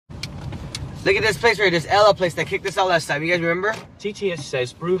Look at this place right here, this Ella place that kicked us out last time. You guys remember? TTS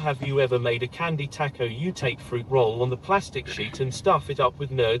says, brew, have you ever made a candy taco? You take fruit roll on the plastic sheet and stuff it up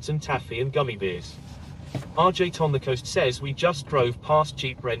with nerds and taffy and gummy bears. RJ on the coast says, we just drove past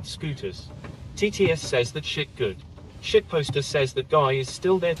Jeep rent scooters. TTS says that shit good. Shitposter says that guy is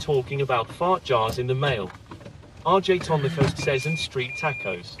still there talking about fart jars in the mail. RJ on the coast says, and street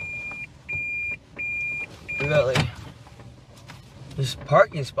tacos. Really? This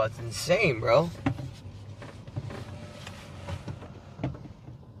parking spot's insane, bro.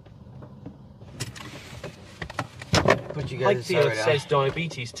 Put you guys in Theo says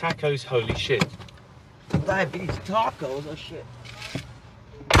diabetes tacos, holy shit. Diabetes tacos, oh shit.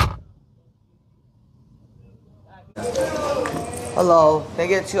 Hello, can I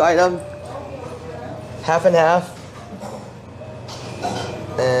get 2 items? Half and half.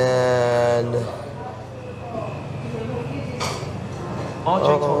 And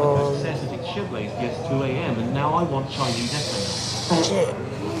RJ Thomas says that it's shiblaze yes 2 AM and now I want Chinese FM. shit.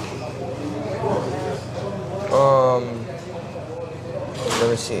 Let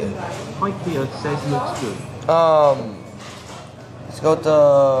me see. Mike Theo says looks good. Let's go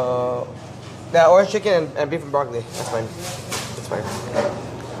to that orange chicken and beef and broccoli. That's fine. That's fine.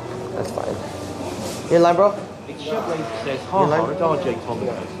 That's fine. You in line, bro? It's shiblaze says haha at RJ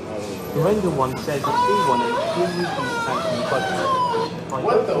Thomas. Miranda one says it's B1 and extremely constantly budget. I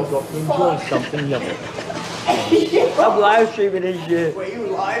hope you got to enjoy something yummy. I'm live streaming this shit. Wait, you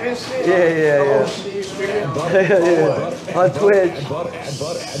live and shit? Yeah. Oh, shit, you streaming? Yeah. On Twitch.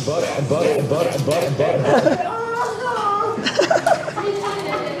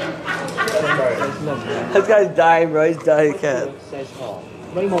 This guy's dying, bro. He's dying, cat.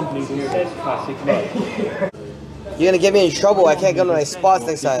 Raymond Noodle says classic love. You're gonna get me in trouble. I can't go to my spots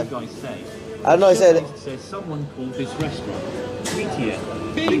next time. I don't know. I said. Says someone called this restaurant. BTF.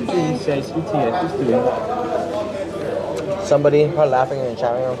 Big Boom says BTF is doing that. Somebody probably laughing in the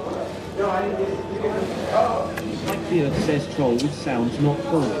chat room. Mike Beard says troll with sounds not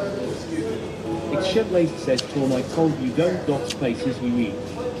calling. It's Shedlaced says Torn, I told you don't dox places you eat.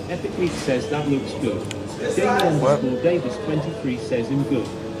 Epic Leaf says that looks good. Davis 23 says in good.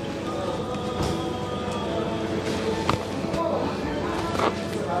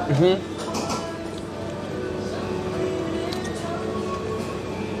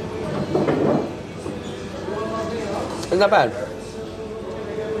 It's not bad.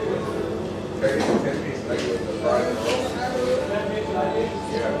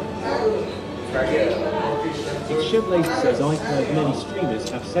 It's Shedlaced says I've heard many streamers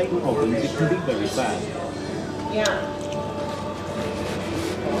have same problems, it can be very bad.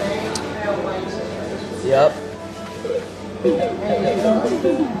 Yep.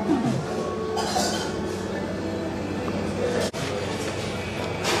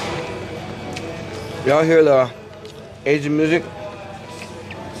 Y'all hear the Asian music?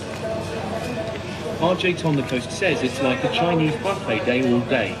 RJ on the coast says it's like a Chinese buffet day all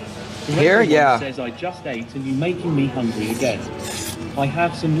day. The Here? restaurant Yeah. says I just ate and you're making me hungry again. I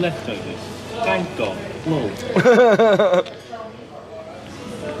have some leftovers. Thank God. Lol.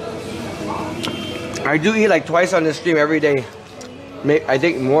 I do eat like twice on the stream every day. I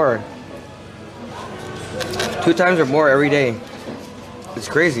think more. 2 times or more every day. It's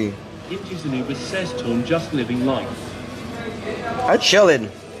crazy. Itchy's Anubis says Tom just living life. I'm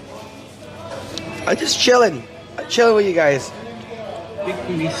chilling. I'm just chilling. I'm chilling with you guys. Big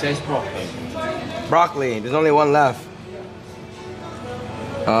Coolie says broccoli. Broccoli. There's only one left.